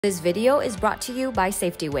This video is brought to you by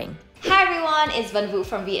Safety Wing. Hi everyone, it's Vân Vũ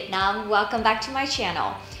from Vietnam. Welcome back to my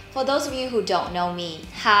channel. For those of you who don't know me,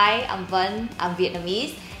 hi, I'm Vân, I'm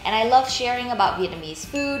Vietnamese, and I love sharing about Vietnamese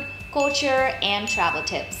food, culture, and travel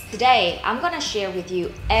tips. Today, I'm gonna share with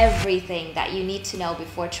you everything that you need to know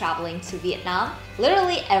before traveling to Vietnam.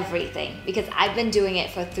 Literally everything, because I've been doing it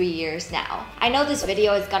for 3 years now. I know this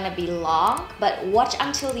video is gonna be long, but watch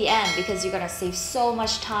until the end because you're gonna save so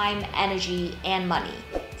much time, energy, and money.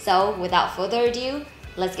 So without further ado,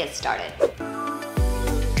 let's get started.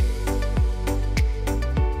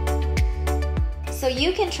 So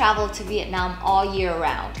you can travel to Vietnam all year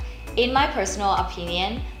round. In my personal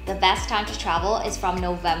opinion, the best time to travel is from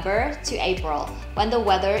November to April, when the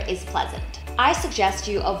weather is pleasant. I suggest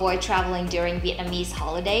you avoid traveling during Vietnamese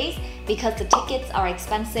holidays because the tickets are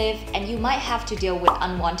expensive and you might have to deal with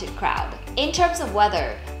unwanted crowd. In terms of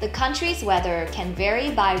weather, the country's weather can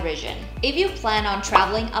vary by region. If you plan on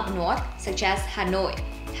traveling up north, such as Hanoi,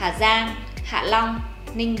 Hà Giang, Hạ Long,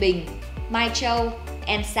 Ninh Bình, Mai Châu,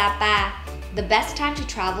 and Sapa, the best time to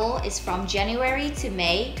travel is from January to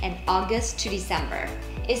May and August to December.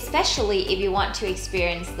 Especially if you want to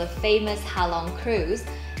experience the famous Ha Long cruise,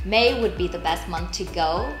 May would be the best month to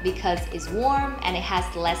go because it's warm and it has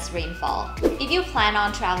less rainfall. If you plan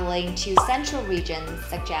on traveling to central regions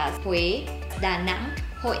such as Huế, Đà Nẵng,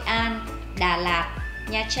 Hội An, Đà Lạt,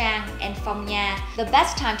 Nha Trang, and Phong Nha, the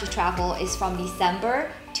best time to travel is from December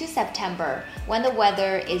to September, when the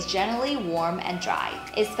weather is generally warm and dry.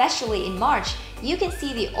 Especially in March, you can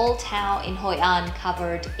see the old town in Hội An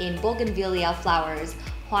covered in bougainvillea flowers.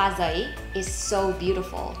 Hoa giấy is so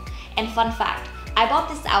beautiful. And fun fact, I bought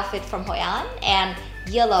this outfit from Hội An and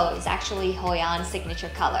yellow is actually Hội An's signature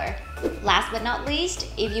color. Last but not least,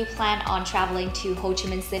 if you plan on traveling to Ho Chi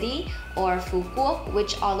Minh City or Phu Quoc,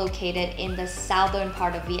 which are located in the southern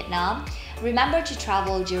part of Vietnam, remember to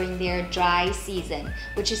travel during their dry season,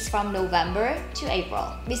 which is from November to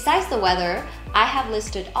April. Besides the weather, I have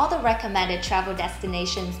listed all the recommended travel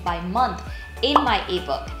destinations by month in my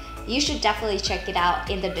ebook. You should definitely check it out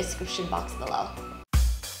in the description box below.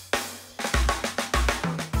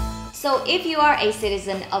 So if you are a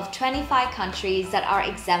citizen of 25 countries that are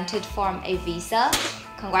exempted from a visa,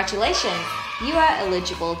 congratulations! You are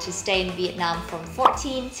eligible to stay in Vietnam from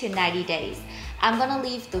 14 to 90 days. I'm gonna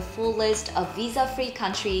leave the full list of visa-free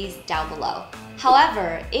countries down below.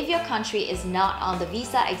 However, if your country is not on the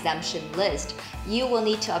visa exemption list, you will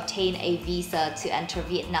need to obtain a visa to enter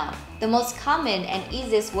Vietnam. The most common and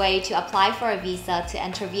easiest way to apply for a visa to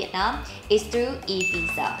enter Vietnam is through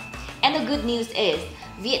e-visa. And the good news is,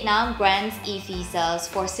 Vietnam grants e-visas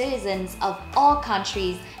for citizens of all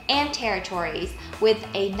countries and territories with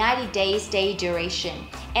a 90-day stay duration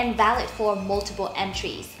and valid for multiple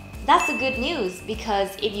entries. That's the good news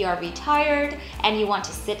because if you are retired and you want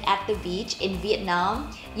to sit at the beach in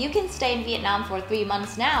Vietnam, you can stay in Vietnam for 3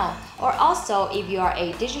 months now. Or also if you are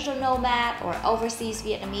a digital nomad or overseas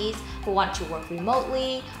Vietnamese who want to work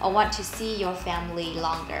remotely or want to see your family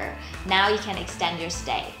longer, now you can extend your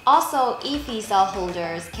stay. Also, e-visa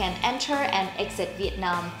holders can enter and exit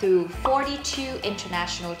Vietnam through 42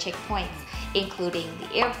 international checkpoints, including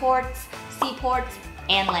the airports, seaports,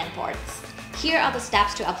 and land ports. Here are the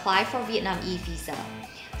steps to apply for Vietnam e-visa.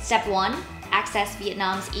 Step 1. Access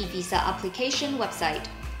Vietnam's e-visa application website.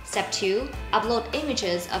 Step 2. Upload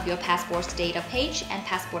images of your passport's data page and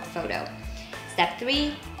passport photo. Step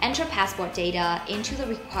 3. Enter passport data into the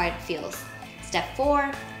required fields. Step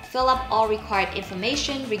 4. Fill up all required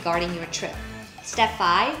information regarding your trip. Step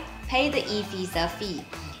 5. Pay the e-visa fee.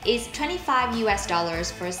 It's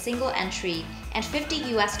 $25 for a single entry and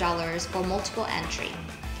 $50 for multiple entry.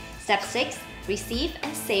 Step 6. Receive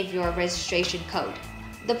and save your registration code.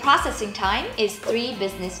 The processing time is 3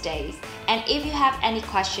 business days, and if you have any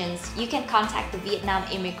questions, you can contact the Vietnam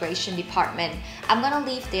Immigration Department. I'm gonna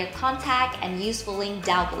leave their contact and useful link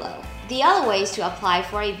down below. The other ways to apply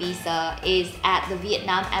for a visa is at the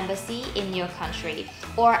Vietnam Embassy in your country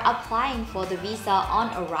or applying for the visa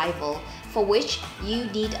on arrival, for which you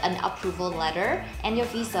need an approval letter and your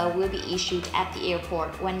visa will be issued at the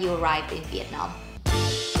airport when you arrive in Vietnam.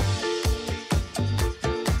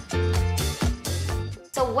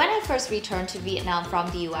 So when I first returned to Vietnam from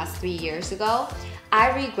the US 3 years ago,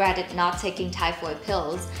 I regretted not taking typhoid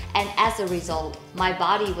pills, and as a result, my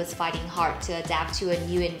body was fighting hard to adapt to a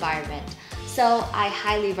new environment. So I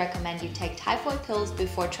highly recommend you take typhoid pills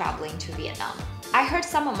before traveling to Vietnam. I heard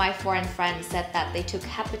some of my foreign friends said that they took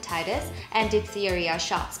hepatitis and diphtheria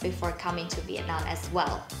shots before coming to Vietnam as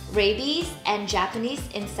well. Rabies and Japanese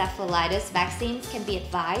encephalitis vaccines can be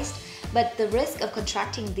advised, but the risk of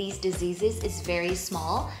contracting these diseases is very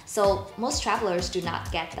small, so most travelers do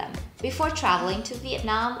not get them. Before traveling to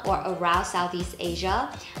Vietnam or around Southeast Asia,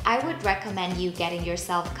 I would recommend you getting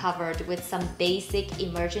yourself covered with some basic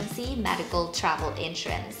emergency medical travel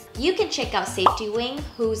insurance. You can check out Safety Wing,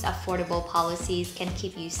 whose affordable policies can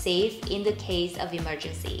keep you safe in the case of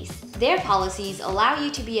emergencies. Their policies allow you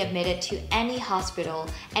to be admitted to any hospital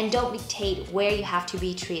and don't dictate where you have to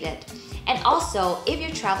be treated. And also, if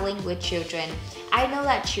you're traveling with children, I know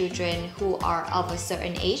that children who are of a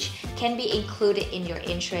certain age can be included in your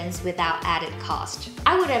insurance without added cost.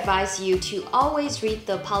 I would advise you to always read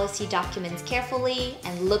the policy documents carefully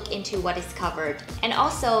and look into what is covered. And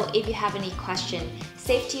also, if you have any question,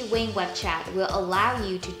 Safety Wing web chat will allow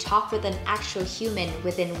you to talk with an actual human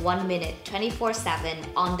within 1 minute, 24/7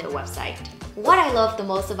 on their website. What I love the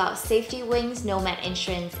most about Safety Wing's Nomad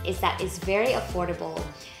insurance is that it's very affordable,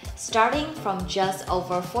 starting from just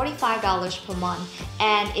over $45 per month,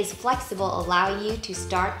 and is flexible, allowing you to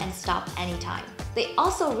start and stop anytime. They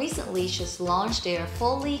also recently just launched their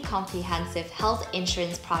fully comprehensive health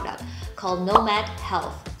insurance product called Nomad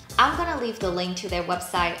Health. I'm gonna leave the link to their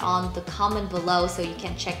website on the comment below so you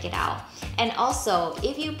can check it out. And also,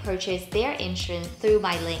 if you purchase their insurance through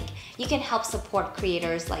my link, you can help support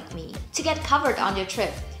creators like me. To get covered on your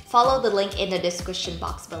trip, follow the link in the description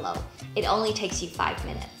box below. It only takes you 5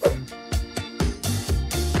 minutes.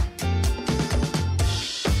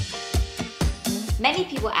 Many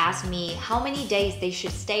people ask me how many days they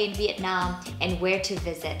should stay in Vietnam and where to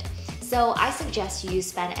visit. So I suggest you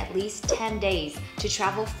spend at least 10 days to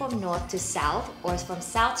travel from north to south or from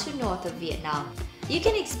south to north of Vietnam. You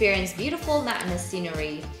can experience beautiful mountainous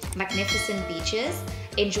scenery, magnificent beaches,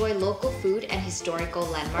 enjoy local food and historical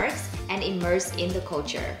landmarks, and immerse in the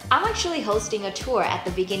culture. I'm actually hosting a tour at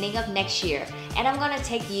the beginning of next year, and I'm gonna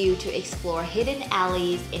take you to explore hidden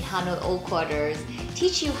alleys in Hanoi Old Quarters,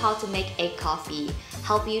 teach you how to make egg coffee,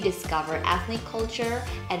 help you discover ethnic culture,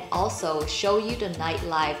 and also show you the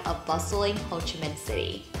nightlife of bustling Ho Chi Minh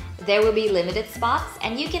City. There will be limited spots,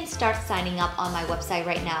 and you can start signing up on my website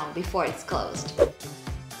right now before it's closed.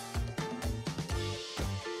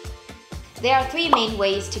 There are 3 main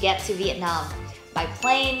ways to get to Vietnam: by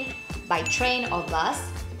plane, by train or bus,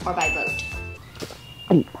 or by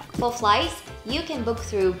boat. For flights, you can book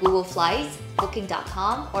through Google Flights,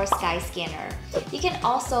 Booking.com, or Skyscanner. You can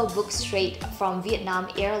also book straight from Vietnam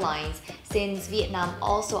Airlines, since Vietnam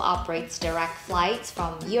also operates direct flights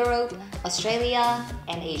from Europe, Australia,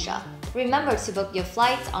 and Asia. Remember to book your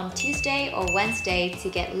flights on Tuesday or Wednesday to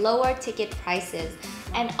get lower ticket prices,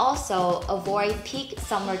 and also avoid peak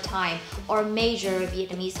summertime or major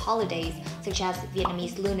Vietnamese holidays such as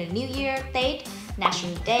Vietnamese Lunar New Year, Tết,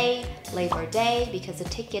 National Day, Labor Day, because the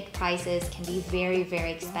ticket prices can be very,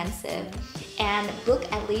 very expensive. And book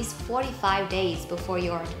at least 45 days before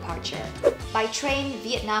your departure. By train,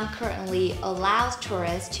 Vietnam currently allows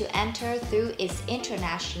tourists to enter through its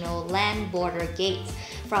international land border gates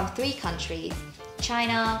from 3 countries: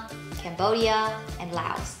 China, Cambodia, and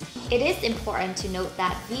Laos. It is important to note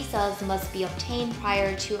that visas must be obtained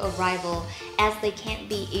prior to arrival, as they can't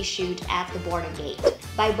be issued at the border gate.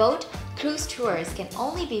 By boat, cruise tours can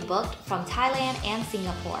only be booked from Thailand and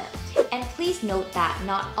Singapore. And please note that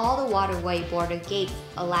not all the waterway border gates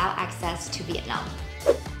allow access to Vietnam.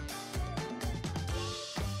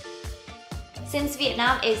 Since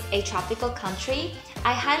Vietnam is a tropical country,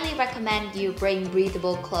 I highly recommend you bring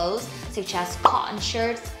breathable clothes such as cotton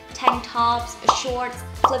shirts, tank tops, shorts,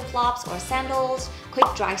 flip-flops or sandals, quick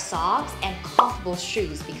dry socks, and comfortable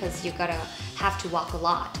shoes because you're gonna have to walk a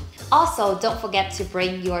lot. Also, don't forget to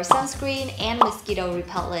bring your sunscreen and mosquito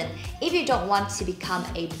repellent if you don't want to become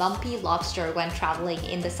a bumpy lobster when traveling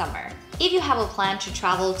in the summer. If you have a plan to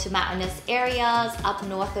travel to mountainous areas up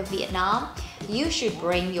north of Vietnam, you should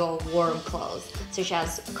bring your warm clothes, such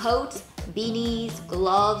as coats, beanies,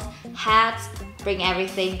 gloves, hats. Bring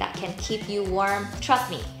everything that can keep you warm. Trust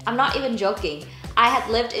me, I'm not even joking. I had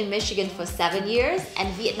lived in Michigan for 7 years,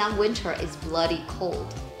 and Vietnam winter is bloody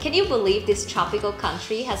cold. Can you believe this tropical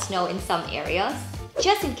country has snow in some areas?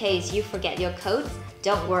 Just in case you forget your coats,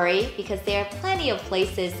 don't worry, because there are plenty of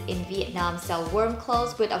places in Vietnam sell warm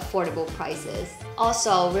clothes with affordable prices.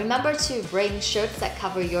 Also, remember to bring shirts that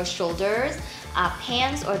cover your shoulders,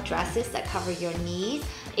 pants or dresses that cover your knees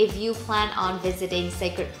if you plan on visiting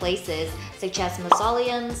sacred places such as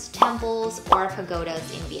mausoleums, temples, or pagodas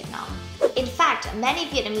in Vietnam. In fact, many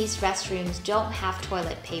Vietnamese restrooms don't have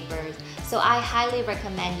toilet papers, so I highly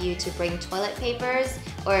recommend you to bring toilet papers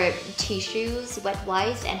or tissues, wet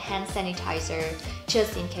wipes, and hand sanitizer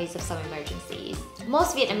just in case of some emergencies.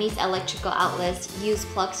 Most Vietnamese electrical outlets use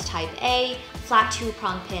plugs type A, flat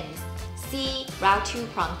 2-prong pins. C, route 2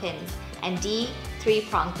 prong pins, and D, 3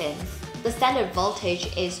 prong pins. The standard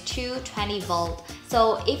voltage is 220 volt,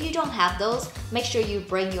 so if you don't have those, make sure you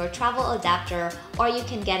bring your travel adapter or you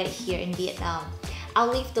can get it here in Vietnam.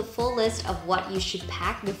 I'll leave the full list of what you should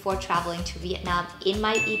pack before traveling to Vietnam in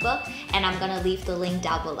my ebook, and I'm gonna leave the link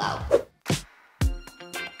down below.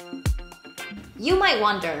 You might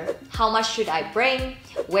wonder, how much should I bring,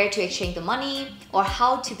 where to exchange the money, or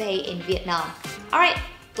how to pay in Vietnam? Alright,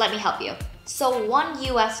 let me help you. So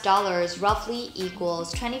 $1 roughly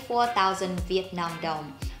equals 24,000 Vietnam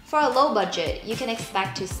dong. For a low budget, you can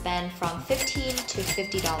expect to spend from $15 to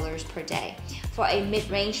 $50 per day. For a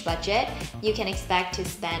mid-range budget, you can expect to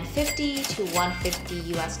spend $50 to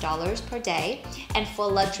 $150 per day. And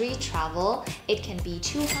for luxury travel, it can be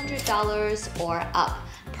 $200 or up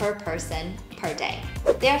per person per day.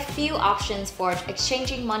 There are few options for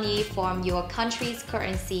exchanging money from your country's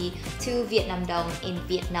currency to Vietnam dong in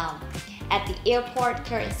Vietnam. At the airport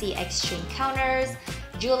currency exchange counters,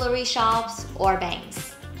 jewelry shops, or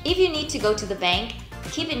banks. If you need to go to the bank,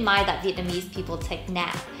 keep in mind that Vietnamese people take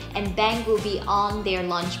nap, and bank will be on their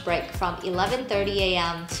lunch break from 11:30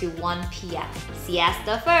 a.m. to 1 p.m.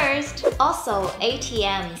 Siesta first! Also,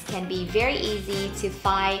 ATMs can be very easy to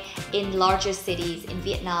find in larger cities in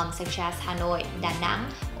Vietnam such as Hanoi, Da Nang,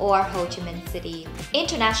 or Ho Chi Minh City.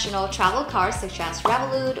 International travel cards such as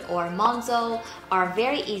Revolut or Monzo are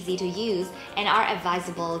very easy to use and are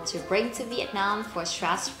advisable to bring to Vietnam for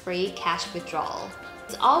stress-free cash withdrawal.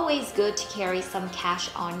 It's always good to carry some cash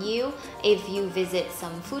on you if you visit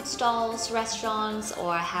some food stalls, restaurants,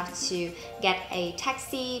 or have to get a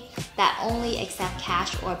taxi that only accept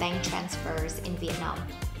cash or bank transfers in Vietnam.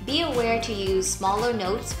 Be aware to use smaller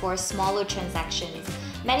notes for smaller transactions.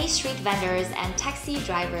 Many street vendors and taxi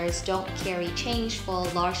drivers don't carry change for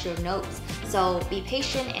larger notes, so be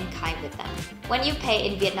patient and kind with them. When you pay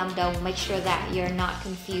in Vietnam dong, make sure that you're not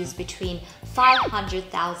confused between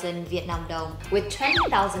 500,000 Vietnam dong with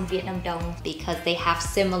 20,000 Vietnam dong because they have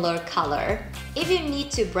similar color. If you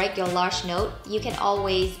need to break your large note, you can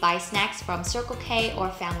always buy snacks from Circle K or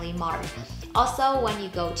Family Mart. Also, when you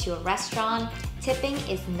go to a restaurant, tipping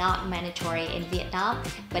is not mandatory in Vietnam,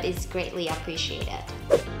 but is greatly appreciated.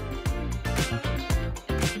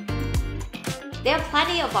 There are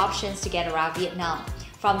plenty of options to get around Vietnam.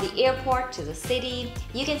 From the airport to the city,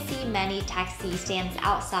 you can see many taxi stands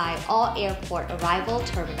outside all airport arrival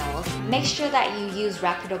terminals. Make sure that you use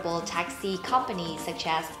reputable taxi companies such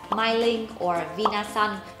as MyLink or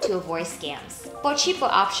Vinasun to avoid scams. For cheaper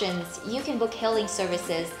options, you can book hailing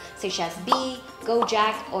services such as Bee,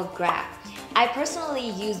 Gojek, or Grab. I personally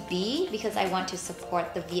use Bee because I want to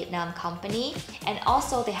support the Vietnam company, and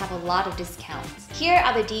also they have a lot of discounts. Here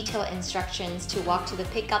are the detailed instructions to walk to the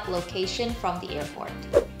pickup location from the airport.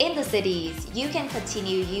 In the cities, you can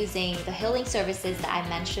continue using the hailing services that I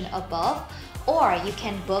mentioned above, or you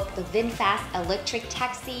can book the VinFast electric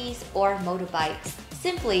taxis or motorbikes.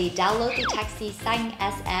 Simply download the taxi Sang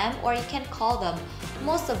SM or you can call them.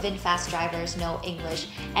 Most of VinFast drivers know English,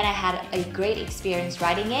 and I had a great experience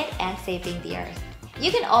riding it and saving the earth. You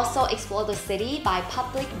can also explore the city by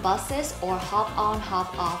public buses or hop-on,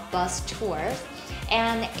 hop-off bus tours.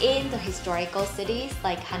 And in the historical cities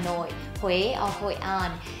like Hanoi, Hue, or Hội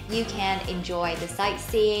An, you can enjoy the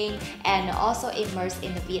sightseeing and also immerse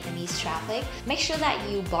in the Vietnamese traffic. Make sure that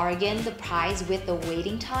you bargain the price with the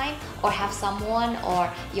waiting time or have someone or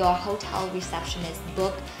your hotel receptionist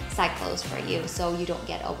book cycles for you so you don't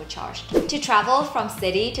get overcharged. To travel from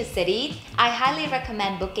city to city, I highly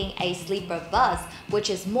recommend booking a sleeper bus, which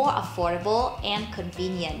is more affordable and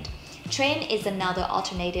convenient. Train is another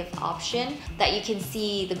alternative option that you can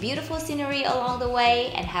see the beautiful scenery along the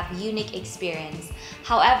way and have unique experience.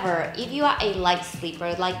 However, if you are a light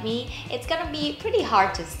sleeper like me, it's gonna be pretty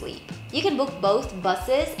hard to sleep. You can book both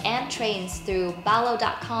buses and trains through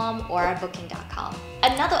Balo.com or Booking.com.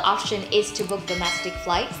 Another option is to book domestic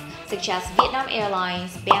flights such as Vietnam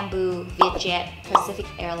Airlines, Bamboo, Vietjet, Pacific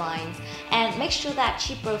Airlines, and make sure that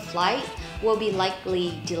cheaper flights will be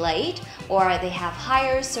likely delayed or they have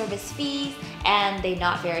higher service fees and they're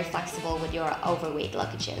not very flexible with your overweight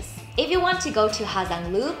luggages. If you want to go to Ha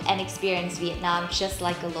Giang Loop and experience Vietnam just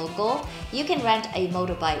like a local, you can rent a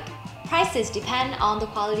motorbike. Prices depend on the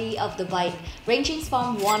quality of the bike, ranging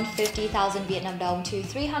from 150,000 Vietnam dong to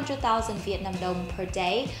 300,000 Vietnam dong per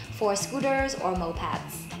day for scooters or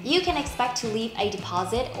mopeds. You can expect to leave a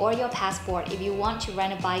deposit or your passport if you want to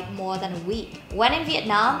rent a bike more than a week. When in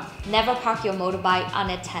Vietnam, never park your motorbike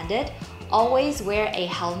unattended, always wear a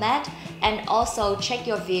helmet, and also check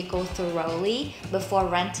your vehicle thoroughly before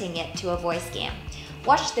renting it to avoid scam.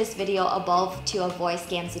 Watch this video above to avoid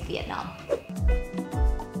scams in Vietnam.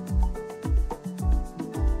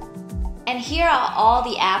 here are all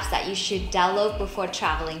the apps that you should download before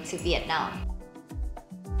traveling to Vietnam.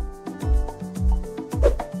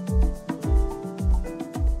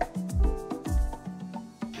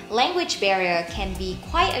 Language barrier can be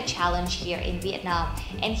quite a challenge here in Vietnam,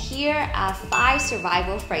 and here are 5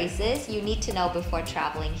 survival phrases you need to know before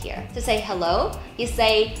traveling here. To say hello, you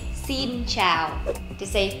say xin chào. To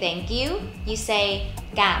say thank you say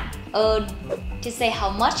cảm ơn. To say how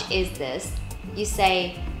much is this, you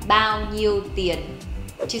say bao nhiêu tiền.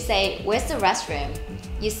 To say where's the restroom,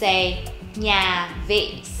 you say nhà vệ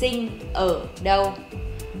sinh ở đâu.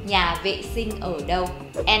 Nhà vệ sinh ở đâu.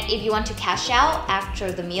 And if you want to cash out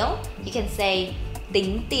after the meal, you can say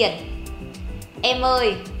tính tiền. Em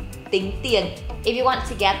ơi, tính tiền. If you want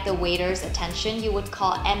to get the waiter's attention, you would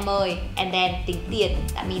call em ơi and then tính tiền.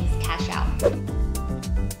 That means cash out.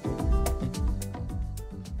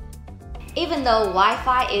 Even though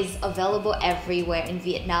Wi-Fi is available everywhere in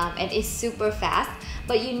Vietnam and is super fast,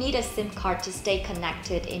 but you need a SIM card to stay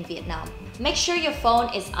connected in Vietnam. Make sure your phone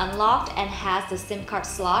is unlocked and has the SIM card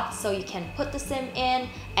slot so you can put the SIM in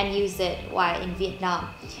and use it while in Vietnam.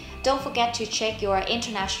 Don't forget to check your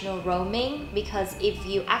international roaming because if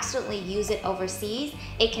you accidentally use it overseas,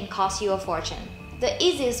 it can cost you a fortune. The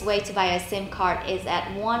easiest way to buy a SIM card is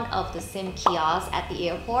at one of the SIM kiosks at the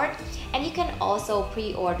airport, and you can also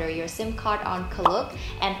pre-order your SIM card on Klook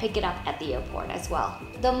and pick it up at the airport as well.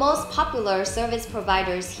 The most popular service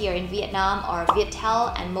providers here in Vietnam are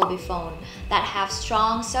Viettel and Mobifone that have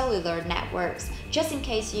strong cellular networks, just in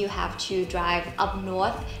case you have to drive up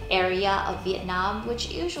north area of Vietnam,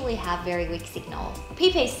 which usually have very weak signals.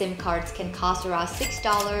 Prepaid SIM cards can cost around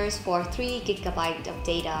 $6 for 3 GB of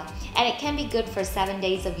data, and it can be good for 7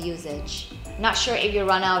 days of usage. Not sure if you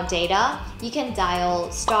run out of data, you can dial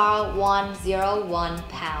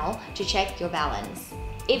 *101# to check your balance.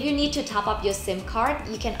 If you need to top up your SIM card,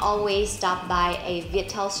 you can always stop by a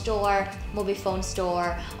Viettel store, Mobifone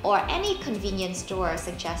store, or any convenience store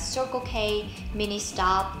such as Circle K, Mini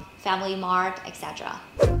Stop, Family Mart, etc.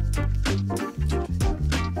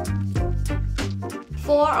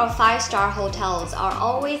 4 or 5-star hotels are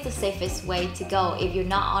always the safest way to go if you're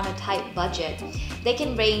not on a tight budget. They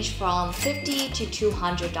can range from $50 to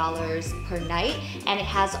 $200 per night, and it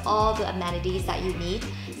has all the amenities that you need,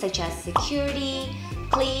 such as security,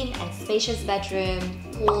 clean and spacious bedroom,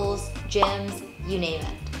 pools, gyms, you name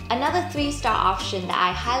it. Another 3-star option that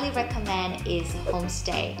I highly recommend is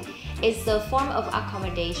homestay. It's the form of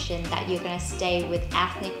accommodation that you're gonna stay with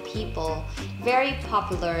ethnic people, very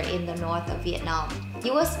popular in the north of Vietnam.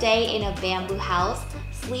 You will stay in a bamboo house,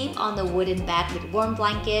 sleep on the wooden bed with warm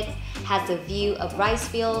blankets, has a view of rice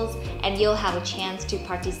fields, and you'll have a chance to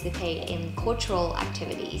participate in cultural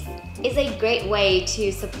activities. It's a great way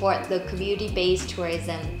to support the community-based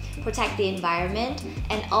tourism, protect the environment,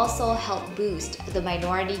 and also help boost the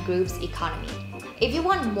minority group's economy. If you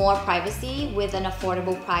want more privacy with an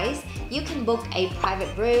affordable price, you can book a private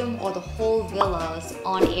room or the whole villas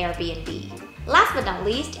on Airbnb. Last but not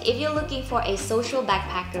least, if you're looking for a social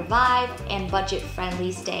backpacker vibe and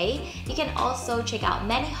budget-friendly stay, you can also check out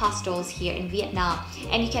many hostels here in Vietnam,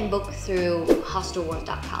 and you can book through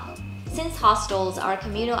hostelworld.com. Since hostels are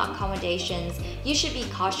communal accommodations, you should be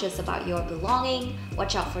cautious about your belonging,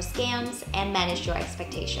 watch out for scams, and manage your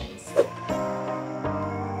expectations.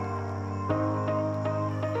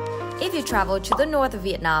 If you travel to the north of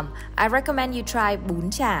Vietnam, I recommend you try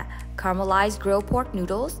bún chả, caramelized grilled pork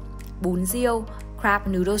noodles, bún riêu, crab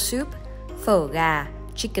noodle soup, phở gà,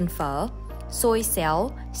 chicken phở, xôi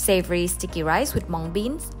xéo, savory sticky rice with mung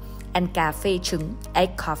beans, and cà phê trứng,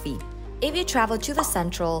 egg coffee. If you travel to the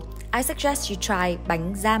central, I suggest you try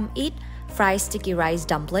bánh giam ít, fried sticky rice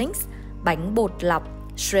dumplings, bánh bột lọc,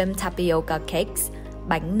 shrimp tapioca cakes,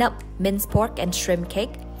 bánh nậm, minced pork and shrimp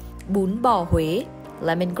cake, bún bò Huế,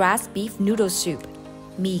 lemongrass beef noodle soup,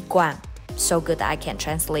 mì Quảng, so good that I can't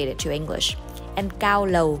translate it to English, and cao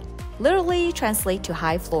lầu, literally translate to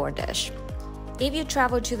high floor dish. If you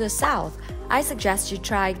travel to the south, I suggest you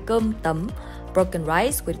try cơm tấm, broken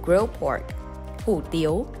rice with grilled pork, hủ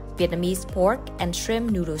tiếu, Vietnamese pork and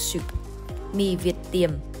shrimp noodle soup, mì Việt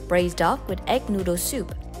tiềm, braised duck with egg noodle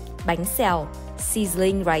soup, bánh xèo,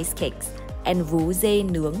 sizzling rice cakes, and vú dê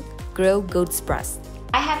nướng, grilled goat's breast.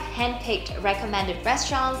 I have handpicked recommended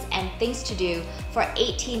restaurants and things to do for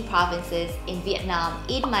 18 provinces in Vietnam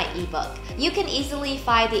in my ebook. You can easily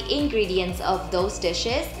find the ingredients of those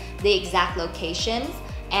dishes, the exact locations,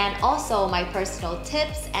 and also my personal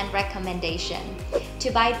tips and recommendation.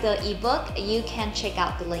 To buy the ebook, you can check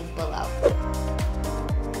out the link below.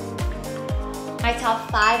 My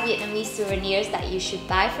top 5 Vietnamese souvenirs that you should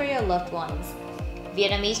buy for your loved ones: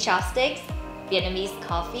 Vietnamese chopsticks, Vietnamese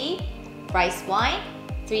coffee, rice wine,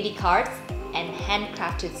 3D cards, and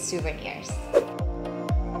handcrafted souvenirs.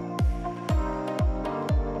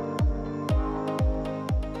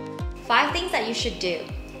 Five things that you should do.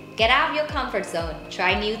 Get out of your comfort zone,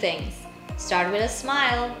 try new things. Start with a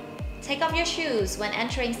smile. Take off your shoes when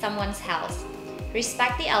entering someone's house.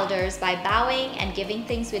 Respect the elders by bowing and giving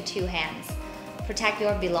things with 2 hands. Protect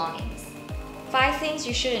your belongings. 5 things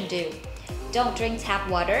you shouldn't do. Don't drink tap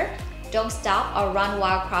water. Don't stop or run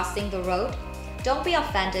while crossing the road. Don't be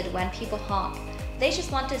offended when people honk. They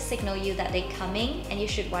just want to signal you that they're coming and you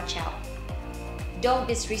should watch out. Don't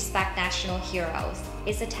disrespect national heroes.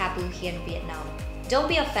 It's a taboo here in Vietnam. Don't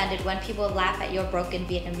be offended when people laugh at your broken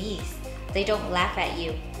Vietnamese. They don't laugh at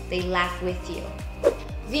you, they laugh with you.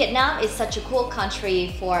 Vietnam is such a cool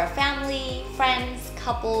country for family, friends,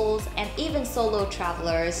 couples, and even solo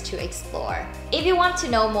travelers to explore. If you want to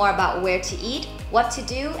know more about where to eat, what to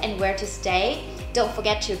do, and where to stay, don't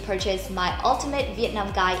forget to purchase my Ultimate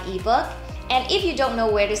Vietnam Guide ebook. And if you don't know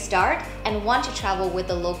where to start and want to travel with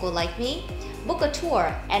a local like me, book a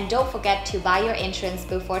tour and don't forget to buy your entrance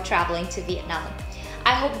before traveling to Vietnam.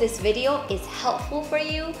 I hope this video is helpful for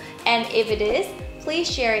you, and if it is,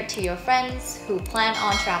 please share it to your friends who plan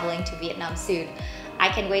on traveling to Vietnam soon. I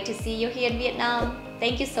can't wait to see you here in Vietnam.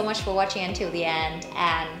 Thank you so much for watching until the end,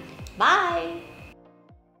 and bye!